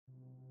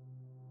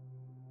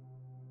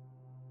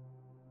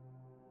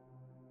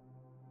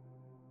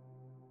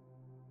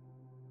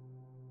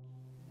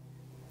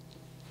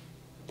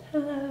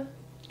Hello,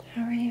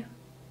 how are you?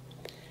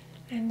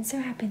 I'm so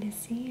happy to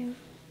see you.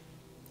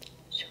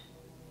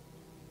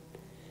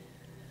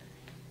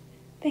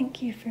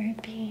 Thank you for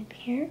being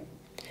here.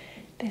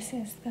 This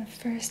is the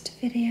first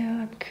video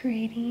I'm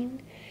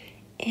creating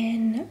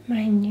in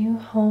my new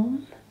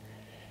home.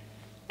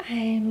 I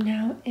am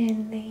now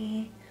in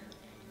the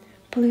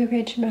Blue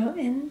Ridge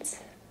Mountains,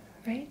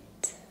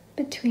 right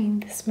between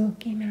the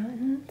Smoky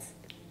Mountains.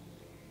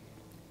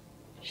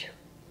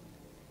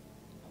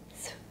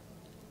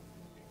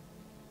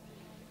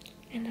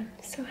 And I'm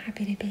so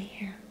happy to be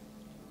here.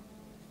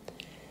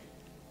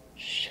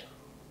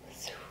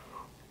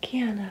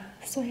 Kiana,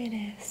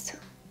 soire, su.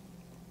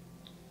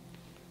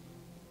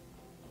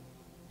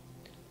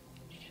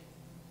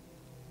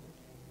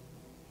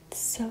 It's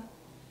so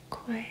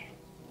quiet.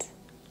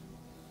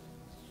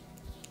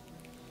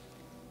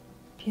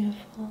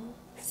 Beautiful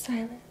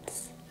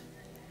silence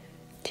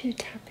to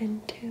tap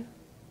into.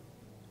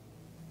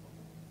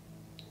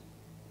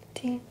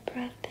 Deep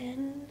breath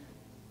in.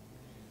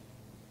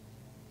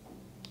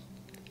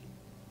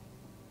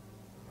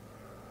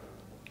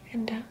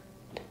 And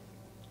out.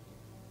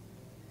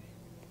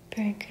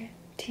 Very good.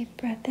 Deep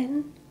breath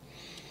in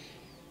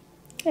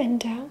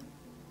and out.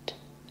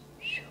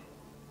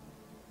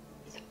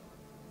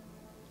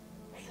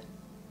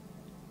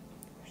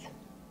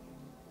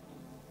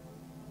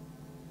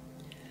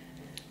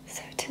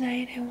 So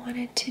tonight I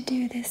wanted to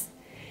do this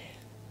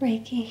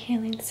Reiki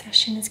healing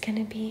session. Is going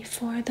to be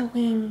for the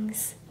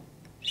wings.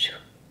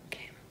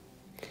 Okay.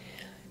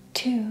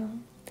 To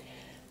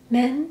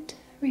mend,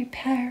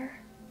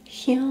 repair,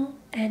 heal,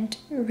 and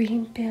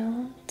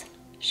rebuild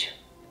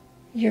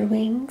your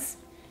wings,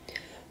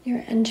 your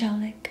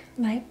angelic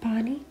light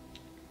body.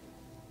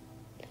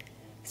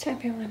 So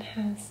everyone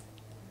has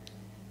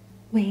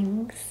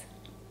wings,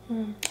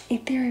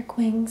 etheric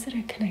wings that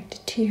are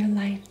connected to your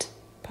light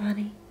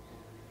body.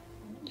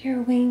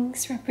 Your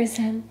wings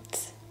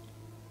represent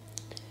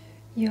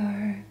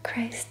your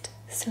Christ,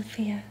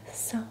 Sophia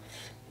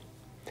self.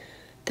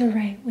 The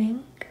right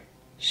wing,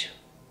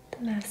 the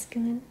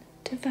masculine,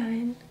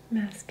 divine,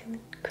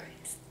 masculine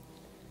Christ.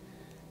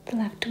 The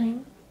left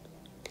wing,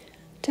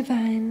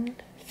 divine,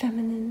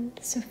 feminine,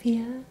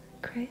 Sophia,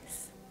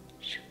 Christ.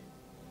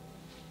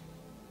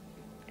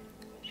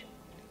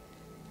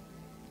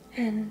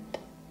 And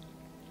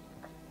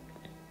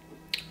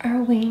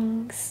our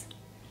wings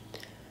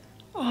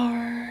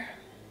are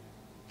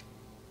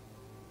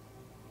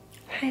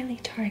highly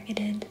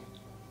targeted.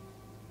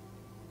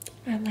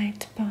 Our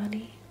light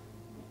body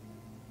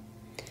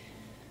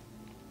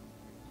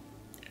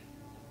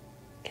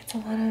gets a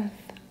lot of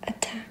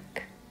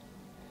attack.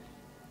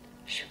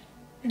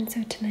 And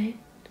so tonight,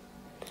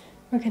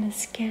 we're going to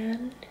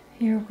scan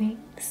your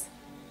wings.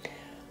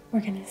 We're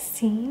going to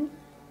see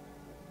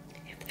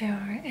if there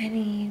are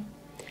any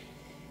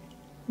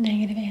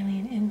negative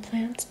alien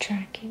implants,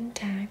 tracking,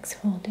 tags,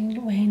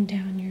 holding, weighing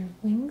down your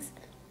wings.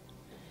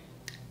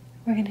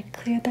 We're going to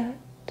clear that,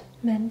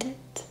 mend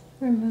it,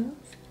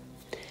 remove,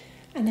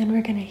 and then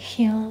we're going to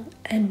heal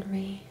and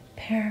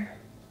repair.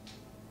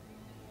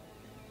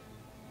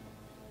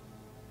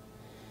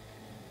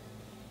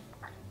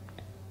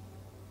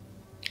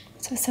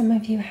 So some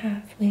of you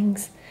have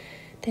wings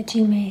that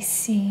you may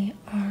see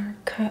are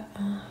cut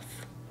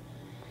off.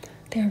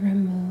 They're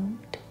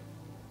removed.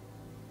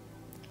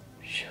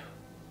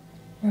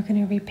 We're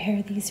going to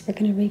repair these. We're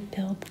going to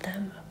rebuild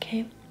them,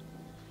 okay?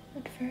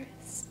 But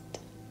first,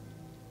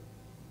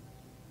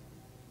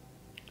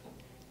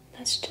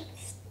 let's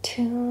just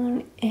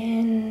tune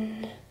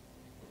in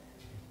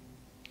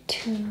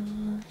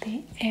to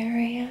the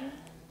area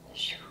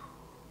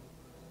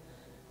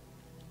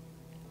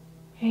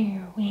where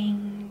your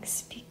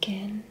wings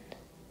begin.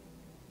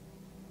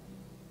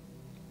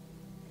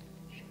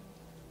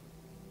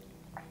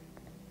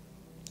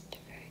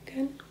 Very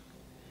good.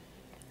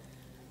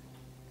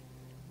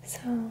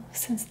 So,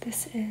 since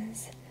this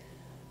is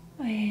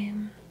a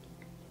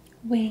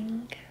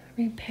wing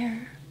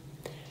repair,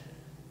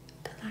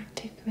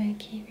 Galactic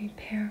Reiki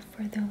repair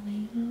for the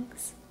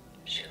wings,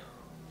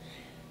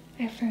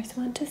 I first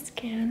want to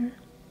scan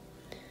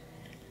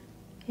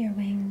your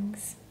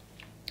wings.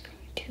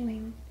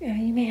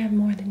 You may have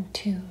more than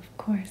two, of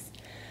course.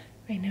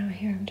 Right now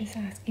here I'm just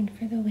asking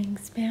for the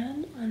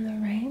wingspan on the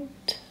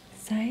right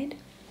side.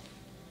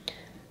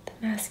 The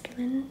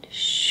masculine.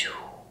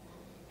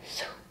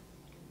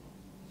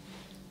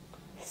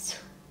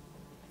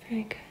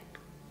 Very good.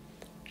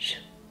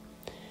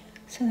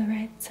 So the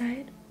right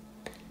side,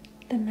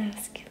 the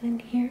masculine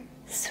here.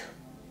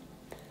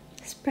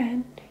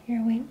 Spread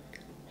your wing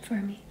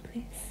for me,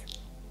 please.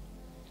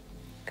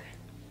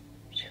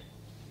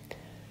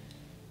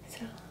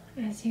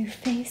 As you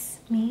face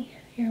me,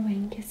 your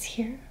wing is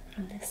here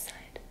on this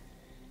side,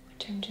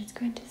 which I'm just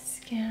going to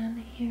scan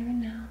here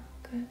now.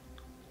 Good.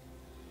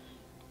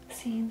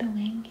 See the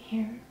wing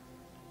here?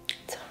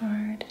 It's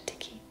hard to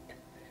keep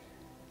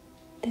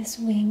this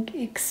wing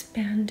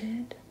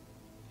expanded.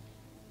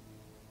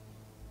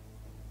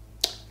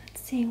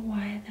 Let's see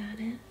why that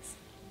is.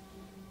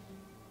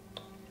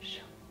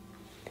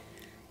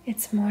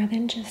 It's more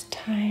than just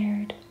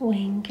tired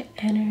wing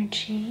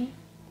energy.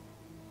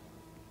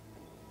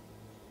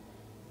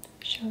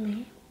 Show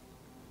me.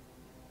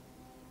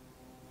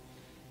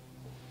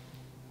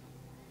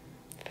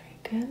 Very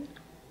good.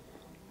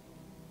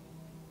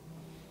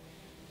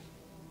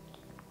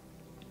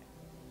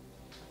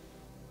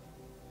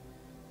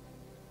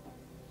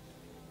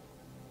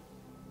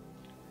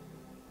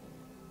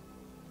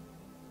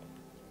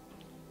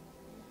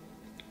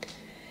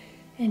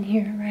 And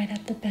here, right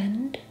at the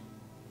bend,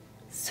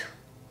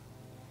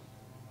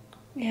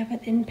 we have an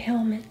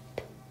impalement.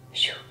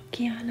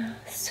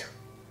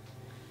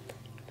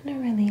 I'm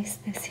going to release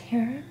this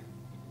here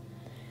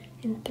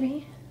in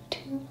 3,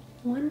 2,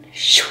 1.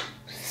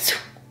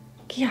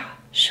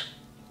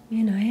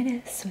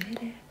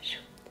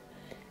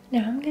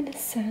 Now I'm going to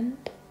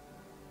send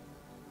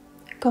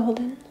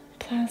golden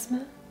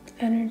plasma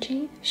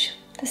energy.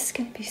 This is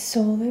going to be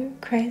solar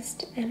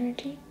Christ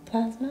energy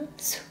plasma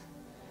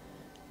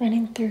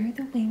running through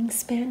the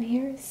wingspan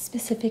here,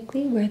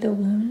 specifically where the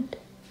wound.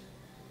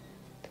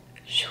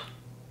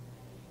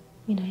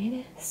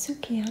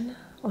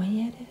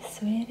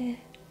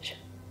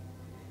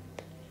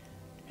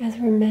 As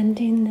we're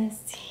mending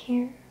this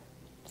here,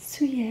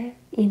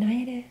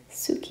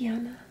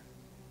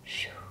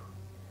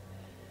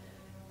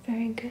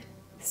 very good.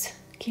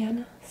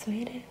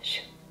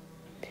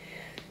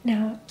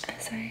 Now,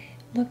 as I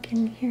look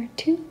in here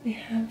too, we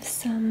have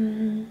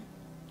some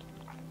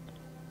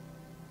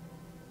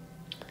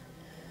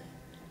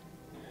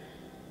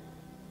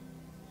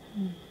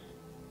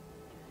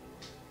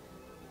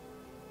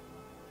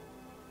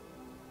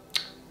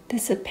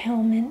this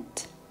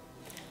impalement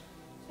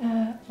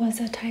was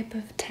a type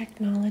of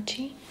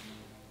technology.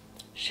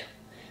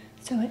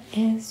 So it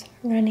is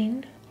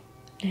running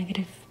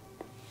negative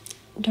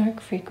dark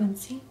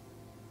frequency.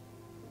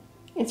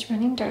 It's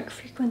running dark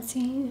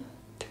frequency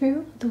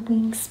through the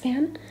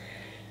wingspan.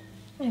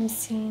 I'm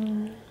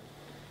seeing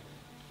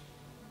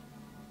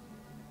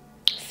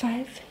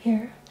 5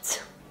 here.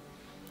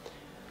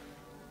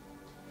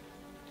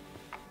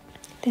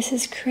 This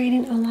is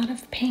creating a lot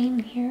of pain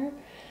here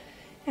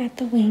at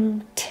the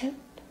wing tip.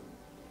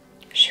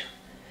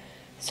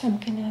 So I'm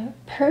going to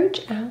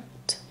purge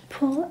out,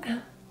 pull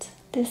out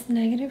this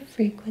negative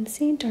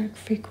frequency, dark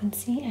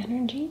frequency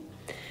energy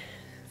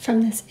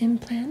from this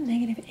implant,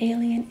 negative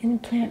alien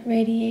implant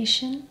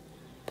radiation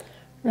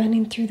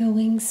running through the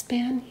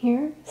wingspan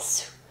here.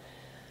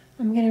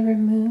 I'm going to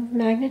remove,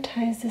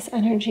 magnetize this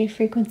energy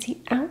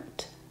frequency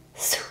out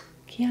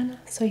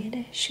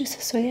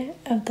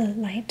of the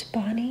light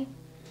body.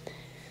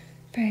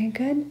 Very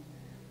good.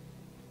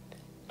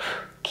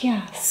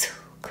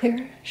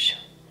 Clear.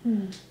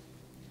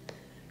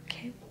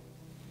 Okay.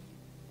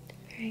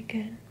 Very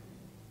good.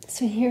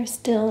 So here,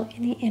 still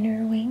in the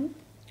inner wing.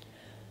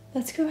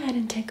 Let's go ahead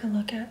and take a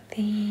look at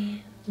the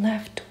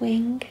left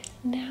wing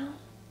now.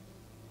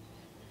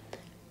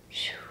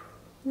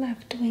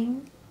 Left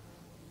wing.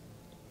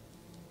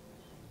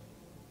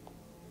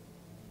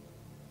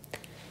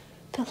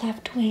 The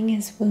left wing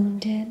is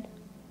wounded,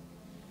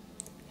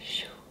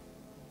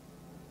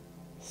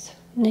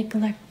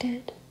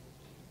 neglected.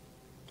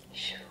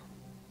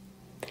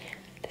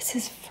 This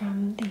is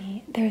from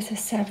there's a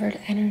severed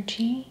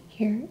energy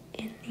here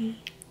in the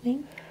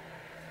wing.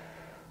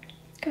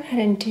 Go ahead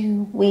and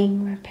do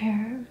wing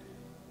repair.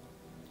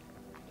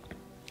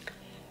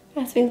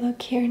 As we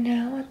look here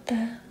now at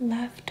the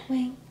left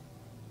wing,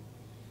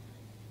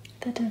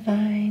 the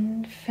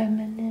divine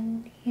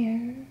feminine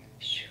here,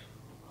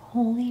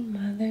 Holy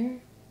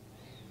Mother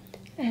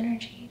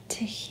energy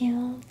to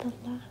heal the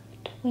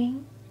left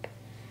wing.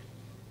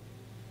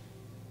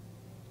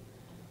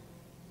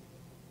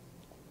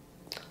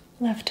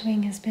 Left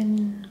wing has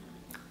been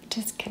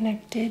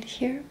disconnected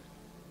here.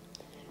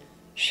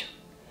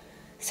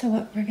 So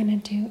what we're going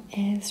to do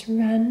is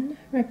run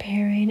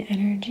repairing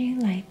energy,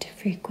 light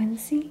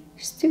frequency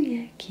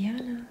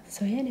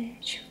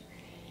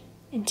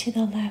into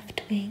the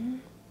left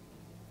wing.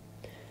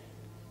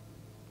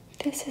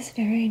 This is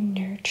very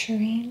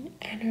nurturing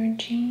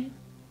energy.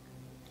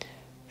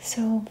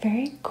 So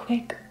very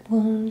quick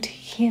wound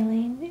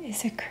healing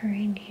is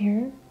occurring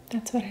here.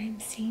 That's what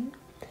I'm seeing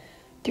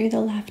through the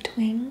left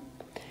wing.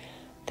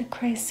 The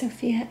Christ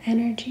Sophia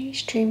energy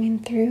streaming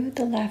through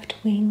the left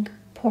wing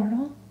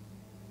portal.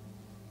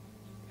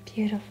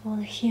 Beautiful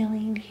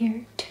healing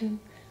here to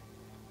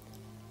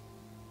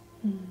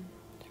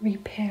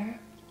repair.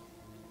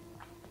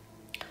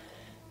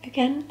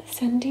 Again,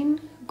 sending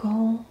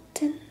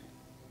golden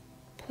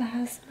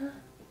plasma,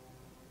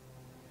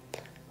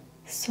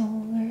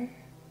 solar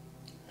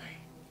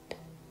light.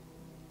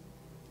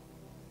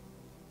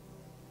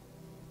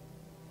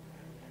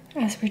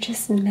 As we're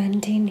just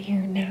mending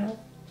here now,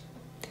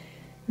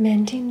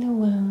 mending the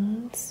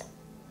wounds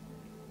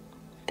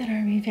that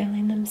are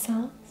revealing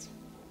themselves.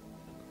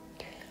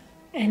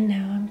 And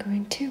now I'm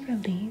going to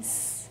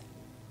release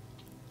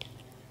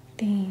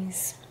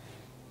these,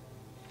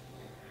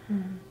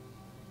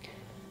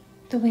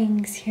 the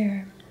wings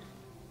here.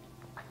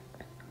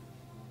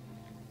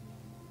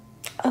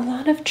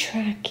 lot of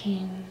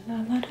tracking,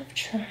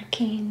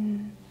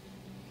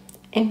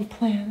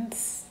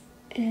 implants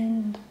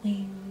and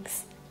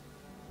wings.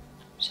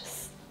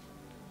 Just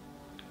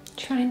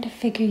trying to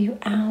figure you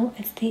out.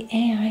 It's the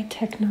AI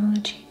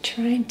technology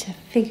trying to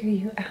figure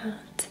you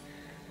out.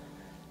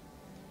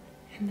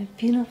 And the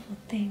beautiful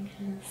thing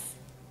is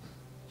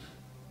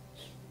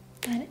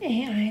that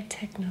AI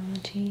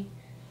technology,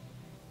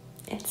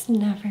 it's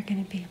never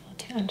going to be able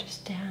to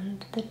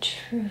understand the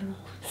true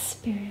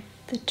spirit,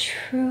 the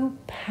true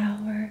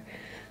power,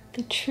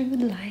 the true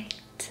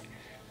light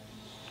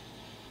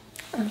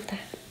of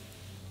that,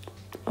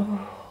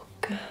 oh,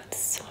 God's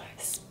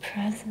source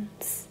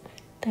presence,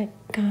 that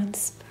God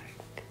spark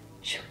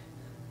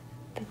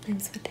that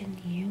lives within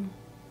you.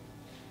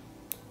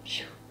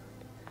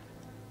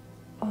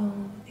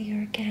 Oh, the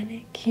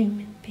organic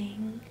human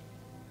being.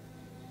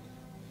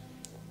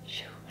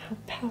 How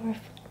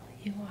powerful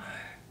you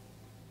are.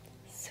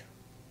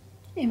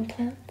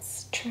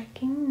 Implants,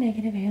 tracking,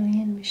 negative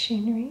alien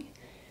machinery.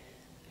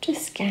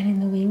 Just scanning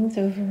the wings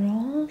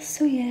overall.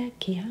 Suye,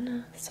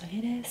 Kiana,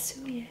 Soyere,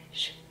 Suye.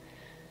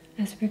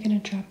 As we're going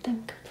to drop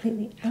them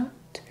completely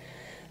out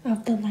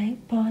of the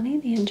light body,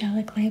 the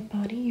angelic light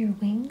body, your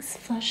wings,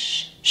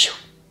 flush,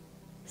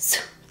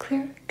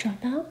 clear,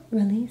 drop out,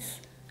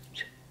 release.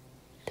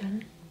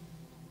 Done.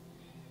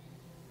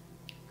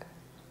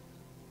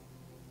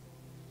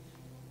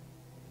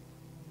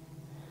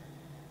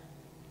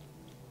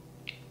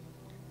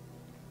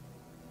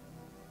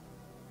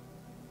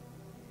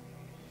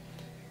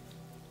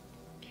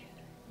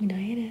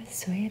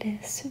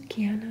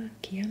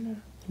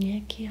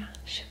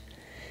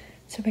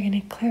 So we're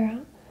going to clear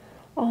out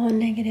all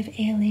negative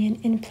alien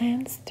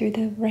implants through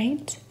the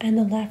right and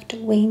the left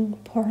wing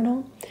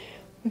portal.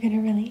 We're going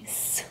to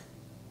release.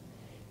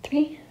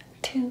 3,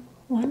 2,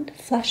 1.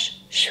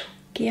 Flush.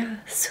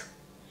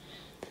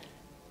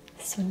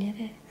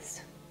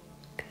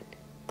 Good.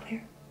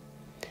 Clear.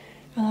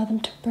 Allow them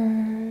to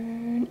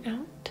burn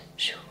out.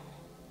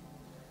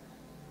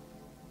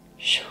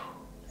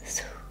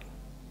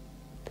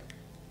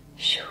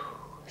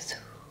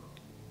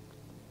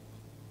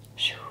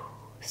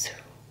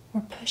 We're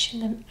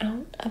pushing them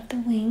out of the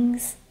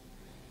wings,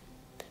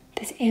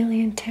 this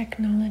alien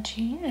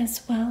technology,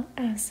 as well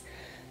as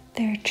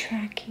their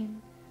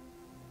tracking.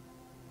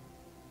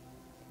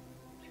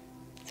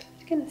 So I'm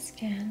just going to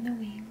scan the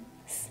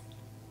wings.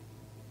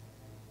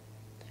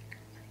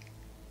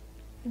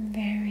 I'm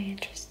very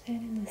interested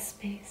in the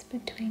space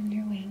between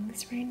your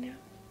wings right now.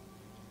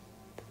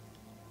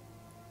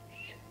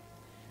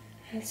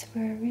 As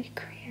we're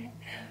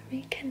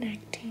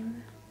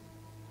reconnecting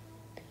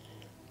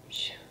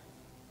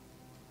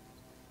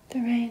the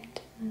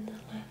right and the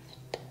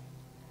left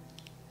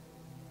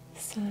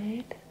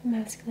side,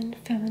 masculine,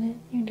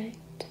 feminine,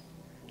 unite.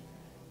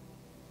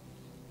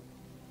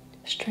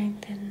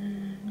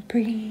 Strengthen,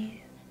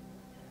 breathe.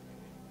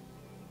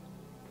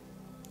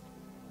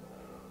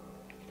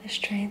 The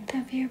strength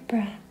of your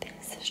breath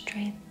is the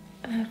strength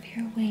of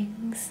your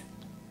wings.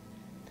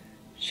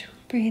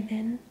 Breathe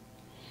in.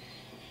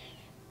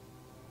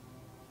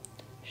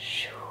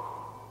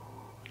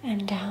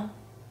 And out.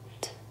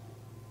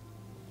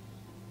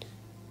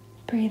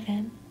 Breathe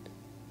in.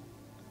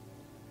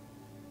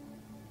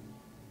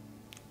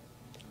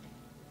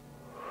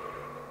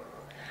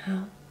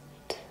 Out.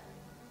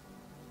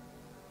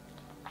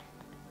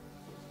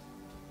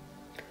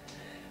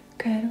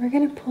 Good. We're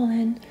going to pull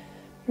in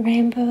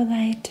rainbow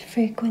light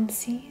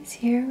frequencies.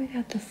 Here we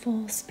got the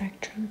full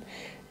spectrum.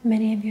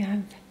 Many of you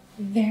have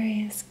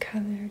various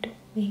colored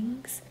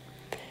wings.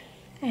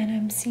 And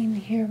I'm seeing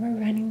here we're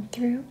running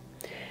through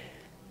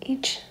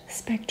each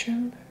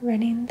spectrum,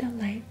 running the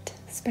light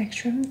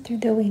spectrum through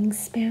the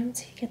wingspan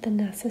so you get the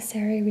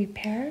necessary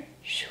repair.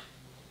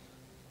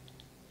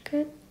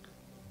 Good.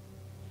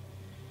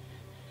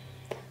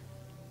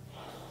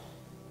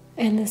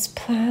 And this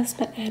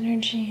plasma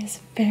energy is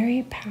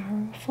very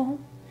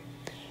powerful,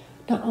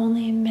 not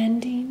only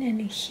mending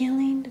and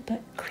healing,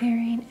 but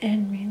clearing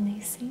and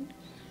releasing.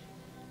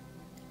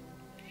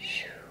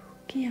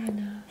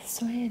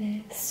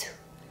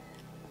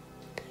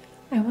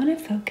 I want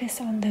to focus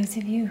on those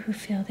of you who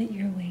feel that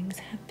your wings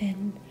have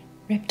been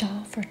ripped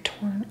off or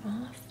torn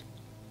off,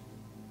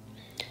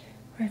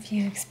 or if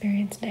you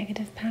experience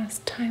negative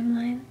past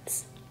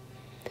timelines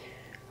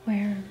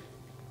where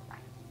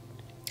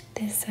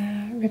this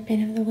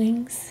ripping of the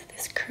wings,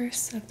 this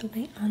curse of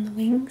the on the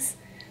wings,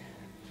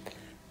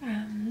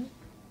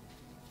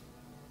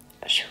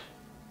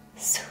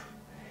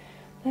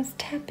 let's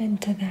tap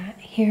into that.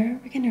 Here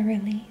we're going to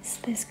release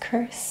this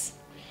curse,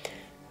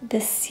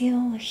 this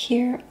seal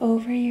here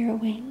over your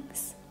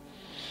wings.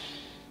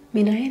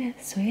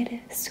 Release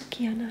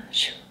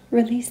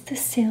the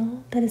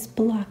seal that is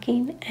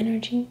blocking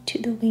energy to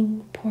the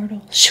wing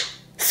portal.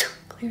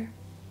 Clear.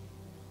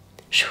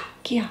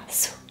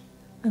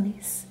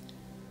 Release.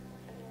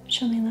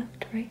 Show me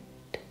left, right.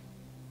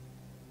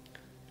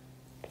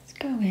 Let's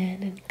go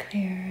in and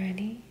clear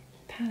any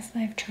past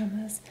life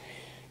traumas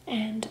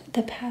and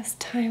the past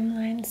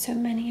timeline. So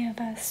many of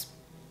us,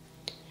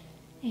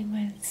 it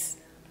was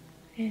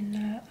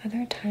in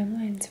other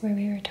timelines where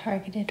we were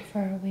targeted for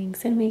our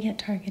wings, and we get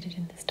targeted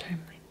in this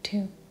timeline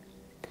too.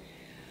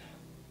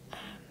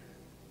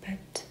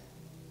 But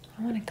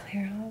I want to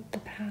clear out the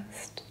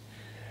past.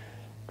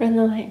 Run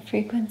the light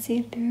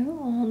frequency through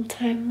all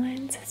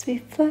timelines as we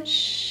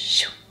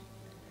flush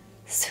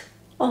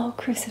all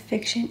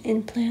crucifixion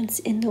implants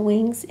in the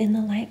wings in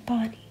the light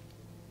body.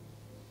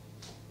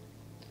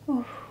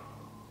 Ooh,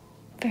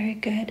 very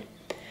good.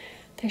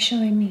 They're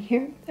showing me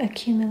here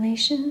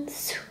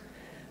accumulations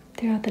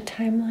throughout the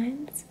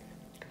timelines.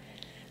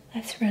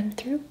 Let's run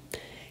through.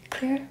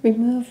 Clear,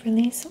 remove,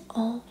 release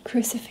all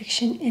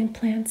crucifixion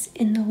implants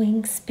in the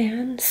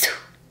wingspan.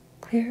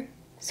 Clear.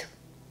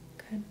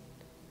 Good.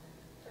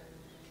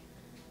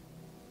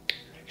 I'm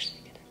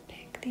actually going to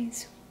pick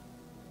these.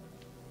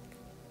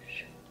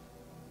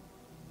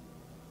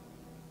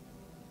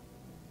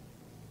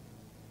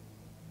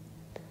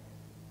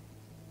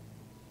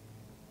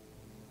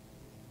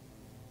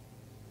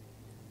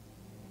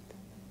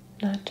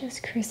 Not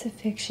just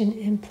crucifixion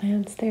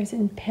implants, there's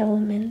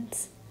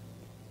impalements,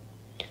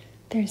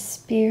 there's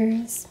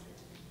spears,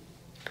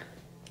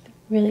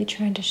 really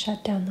trying to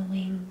shut down the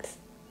wings.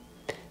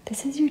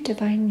 This is your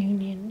divine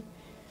union.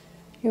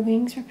 Your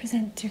wings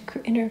represent your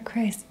inner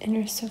Christ,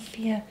 inner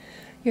Sophia,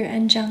 your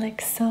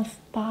angelic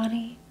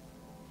self-body,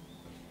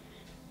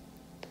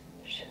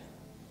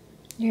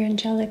 your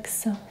angelic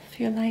self,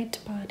 your light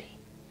body.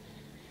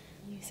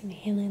 Using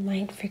healing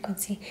light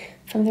frequency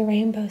from the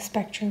rainbow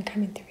spectrum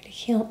coming through to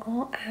heal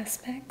all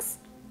aspects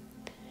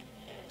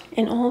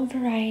and all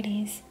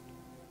varieties.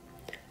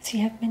 So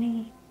you have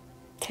many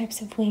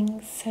types of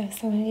wings. So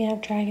some of you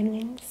have dragon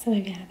wings, some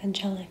of you have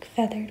angelic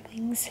feathered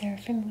wings,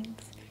 seraphim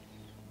wings.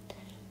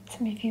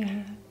 Some of you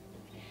have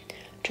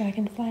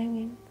dragonfly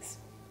wings,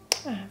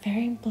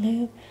 very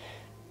blue,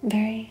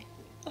 very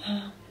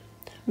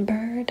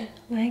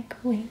bird-like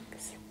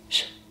wings.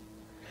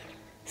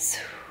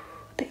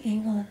 The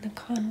eagle and the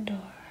condor.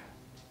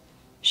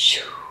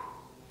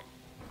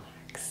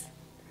 Relax.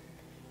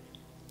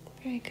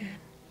 Very good.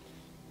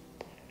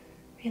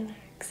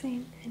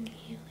 Relaxing and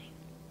healing.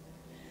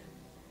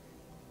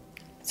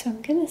 So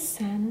I'm going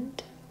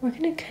to we're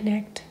going to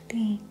connect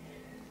the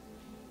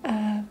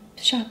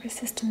chakra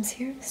systems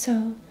here.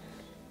 So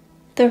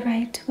the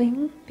right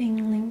wing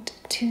being linked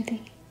to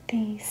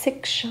the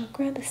sixth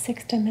chakra, the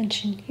sixth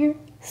dimension here.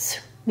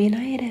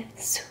 Minaire.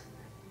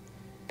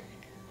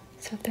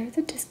 So if there's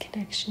a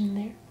disconnection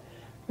there,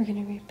 we're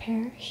going to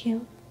repair,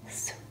 heal,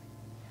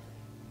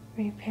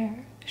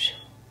 repair,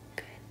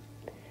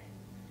 good.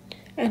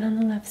 And on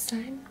the left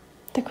side,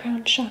 the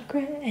crown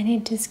chakra, any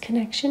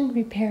disconnection,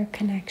 repair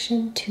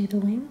connection to the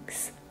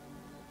wings.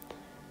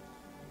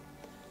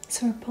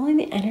 So we're pulling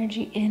the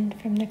energy in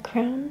from the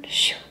crown,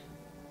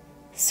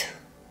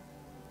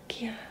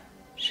 the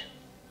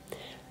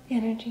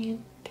energy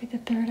in through the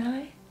third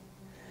eye.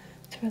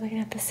 So we're looking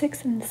at the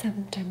sixth and the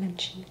seventh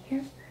dimension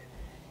here.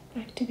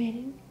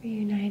 Activating,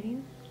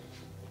 reuniting,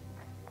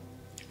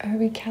 or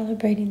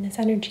recalibrating this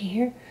energy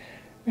here.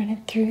 Run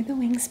it through the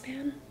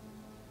wingspan.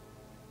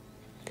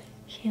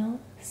 Heal,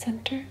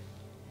 center.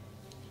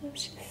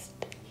 Let's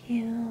just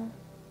heal.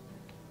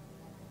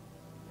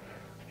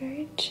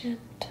 Very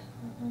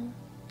gentle.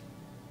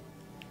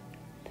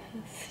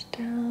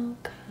 Pastel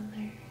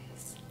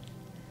colors.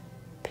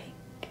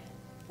 Pink,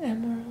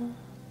 emerald,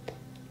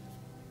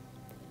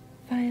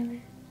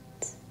 violet.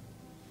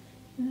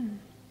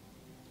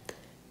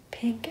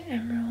 Pink,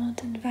 emerald,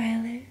 and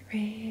violet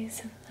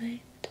rays of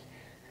light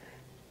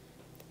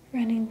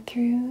running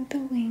through the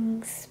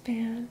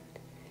wingspan,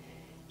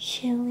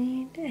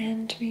 healing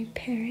and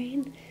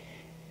repairing,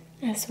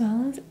 as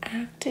well as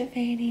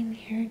activating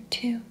here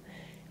too.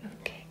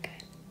 Okay,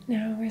 good.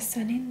 Now we're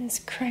sending this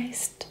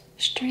Christ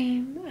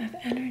stream of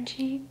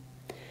energy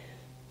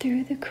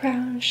through the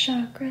crown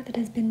chakra that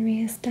has been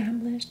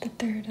reestablished, the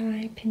third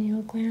eye,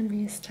 pineal gland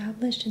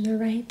reestablished in the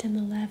right and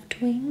the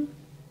left wing.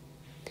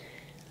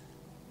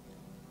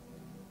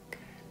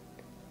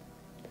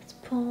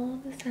 Pull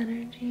this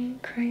energy,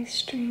 Christ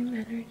stream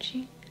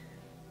energy.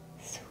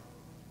 So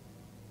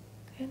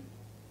good.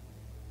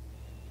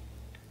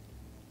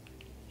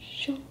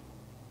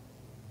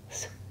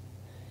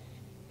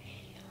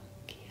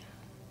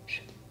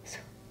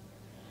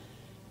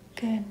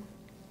 Good.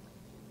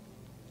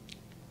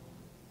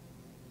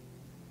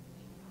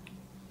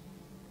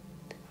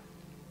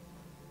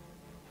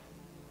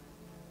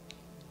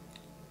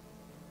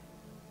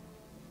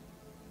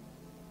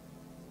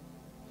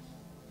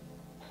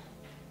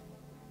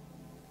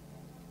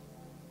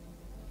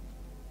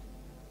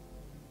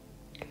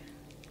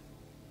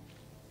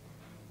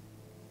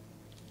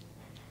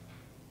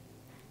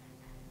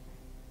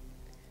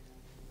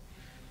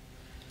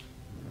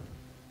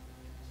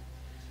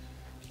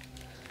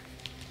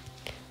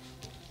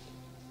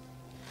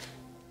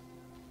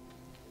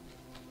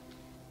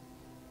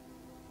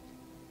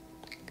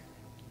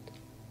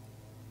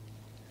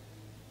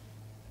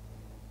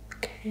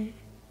 Okay.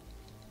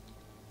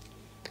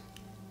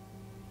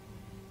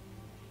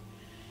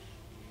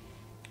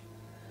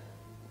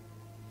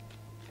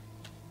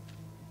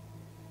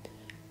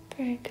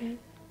 Very good.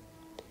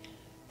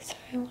 So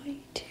I want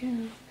you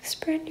to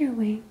spread your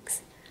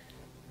wings.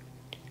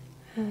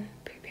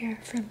 Prepare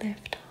for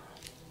lift off.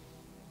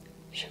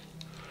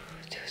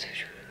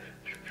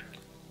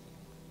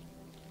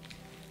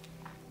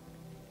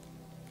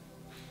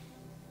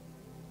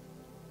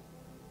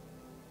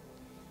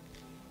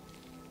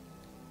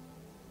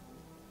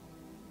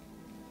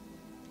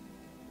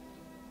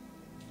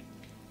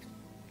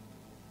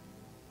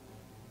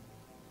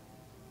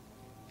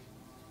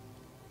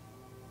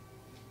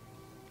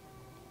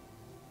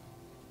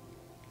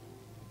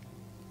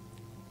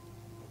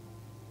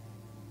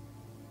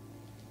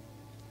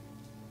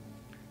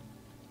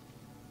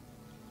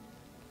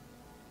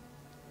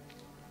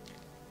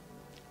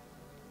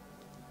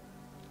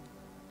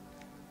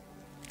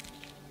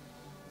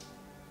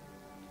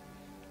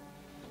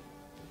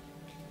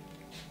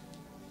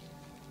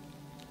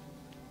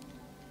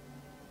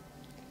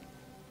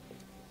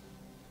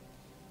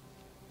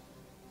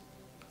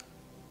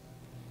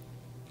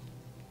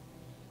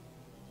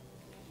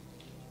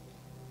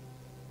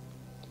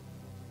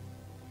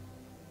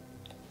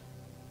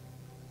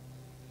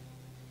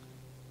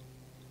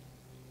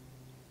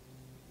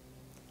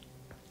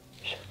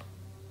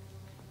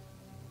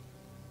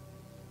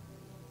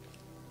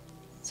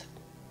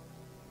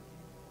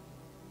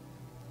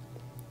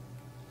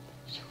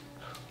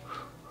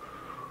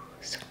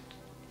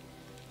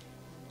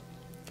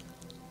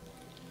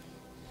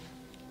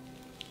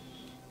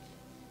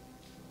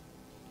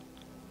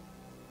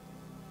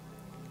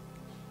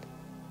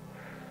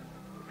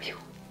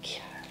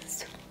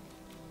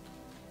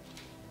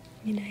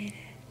 United.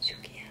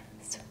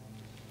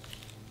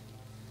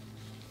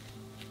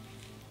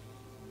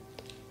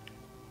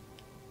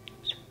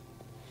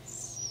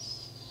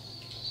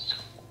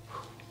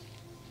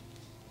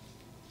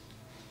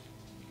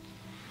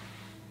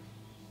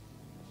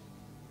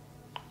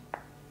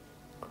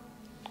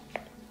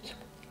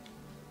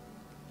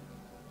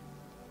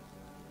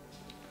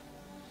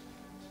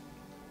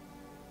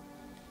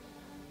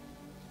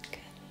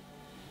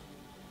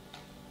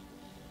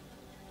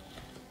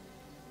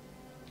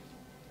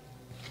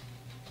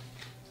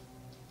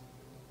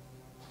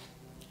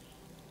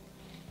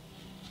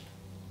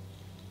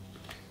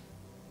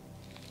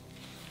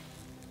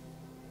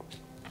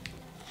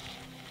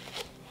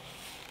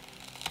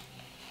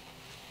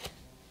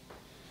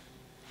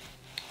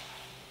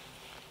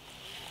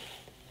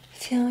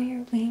 Fill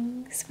your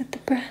wings with the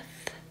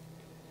breath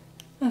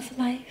of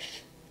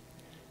life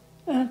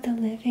of the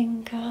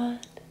living God,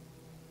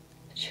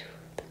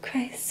 the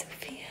Christ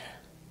Sophia,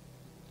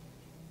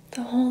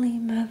 the Holy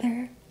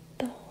Mother,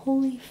 the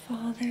Holy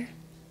Father.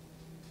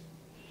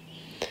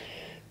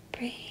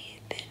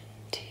 Breathe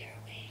into your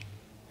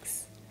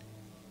wings.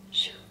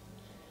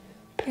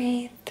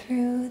 Breathe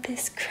through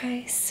this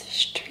Christ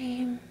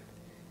stream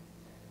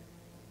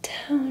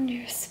down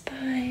your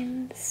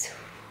spine,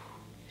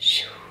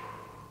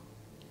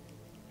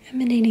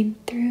 emanating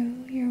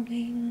through your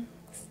wings.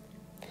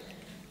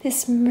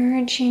 This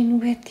merging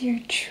with your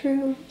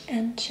true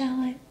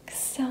angelic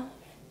self,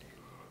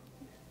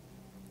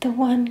 the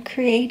one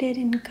created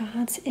in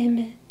God's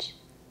image.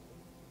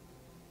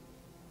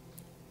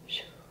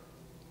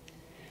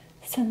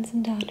 Sons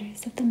and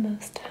daughters of the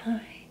Most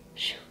High.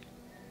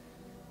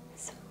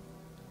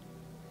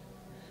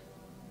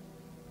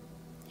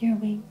 Your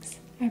wings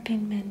are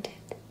being mended.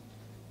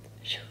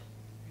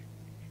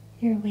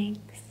 Your wings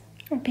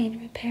are being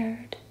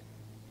repaired.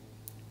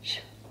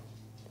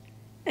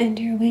 And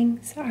your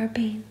wings are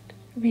being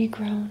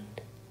regrown.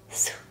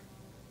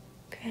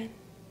 Good.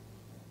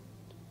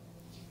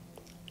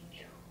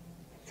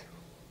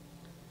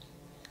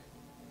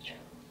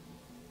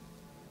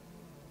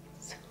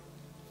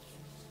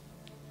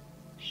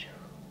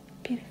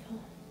 Beautiful.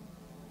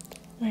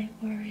 Light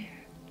warrior.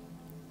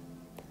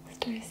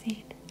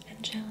 Starseed.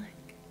 Angelic.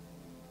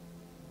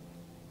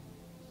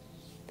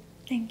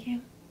 Thank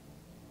you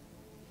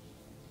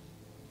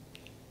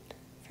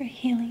for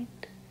healing,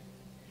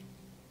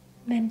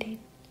 mending,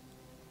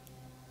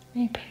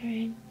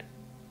 repairing,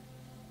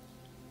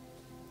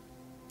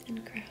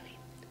 and growing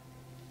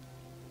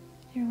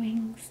your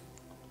wings.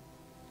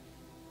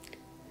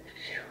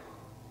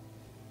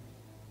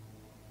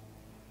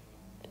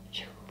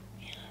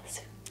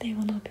 Yes, they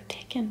will not be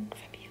taken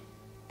from you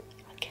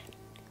again.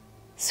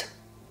 So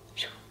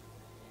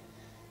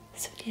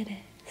did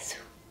it.